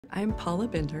I'm Paula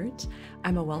Bindert.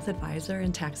 I'm a wealth advisor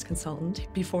and tax consultant.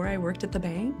 Before I worked at the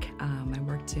bank, I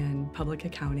worked in public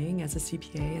accounting as a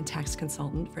CPA and tax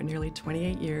consultant for nearly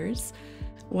 28 years.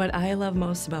 What I love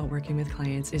most about working with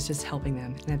clients is just helping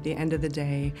them. And at the end of the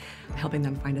day, helping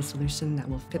them find a solution that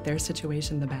will fit their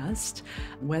situation the best,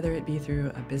 whether it be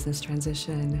through a business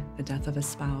transition, the death of a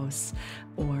spouse,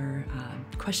 or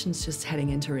questions just heading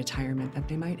into retirement that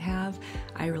they might have.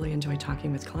 I really enjoy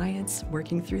talking with clients,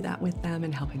 working through that with them,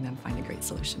 and helping them find a great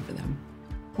solution for them.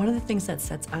 One of the things that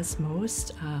sets us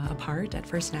most apart at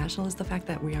First National is the fact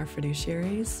that we are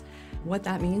fiduciaries. What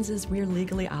that means is we're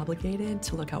legally obligated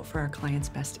to look out for our clients'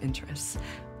 best interests.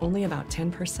 Only about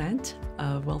 10%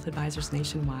 of wealth advisors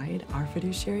nationwide are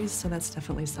fiduciaries, so that's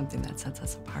definitely something that sets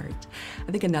us apart.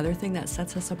 I think another thing that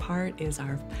sets us apart is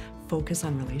our focus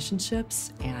on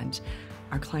relationships and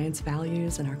our clients'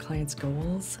 values and our clients'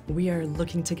 goals. We are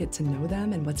looking to get to know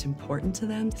them and what's important to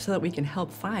them so that we can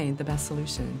help find the best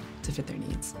solution to fit their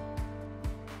needs.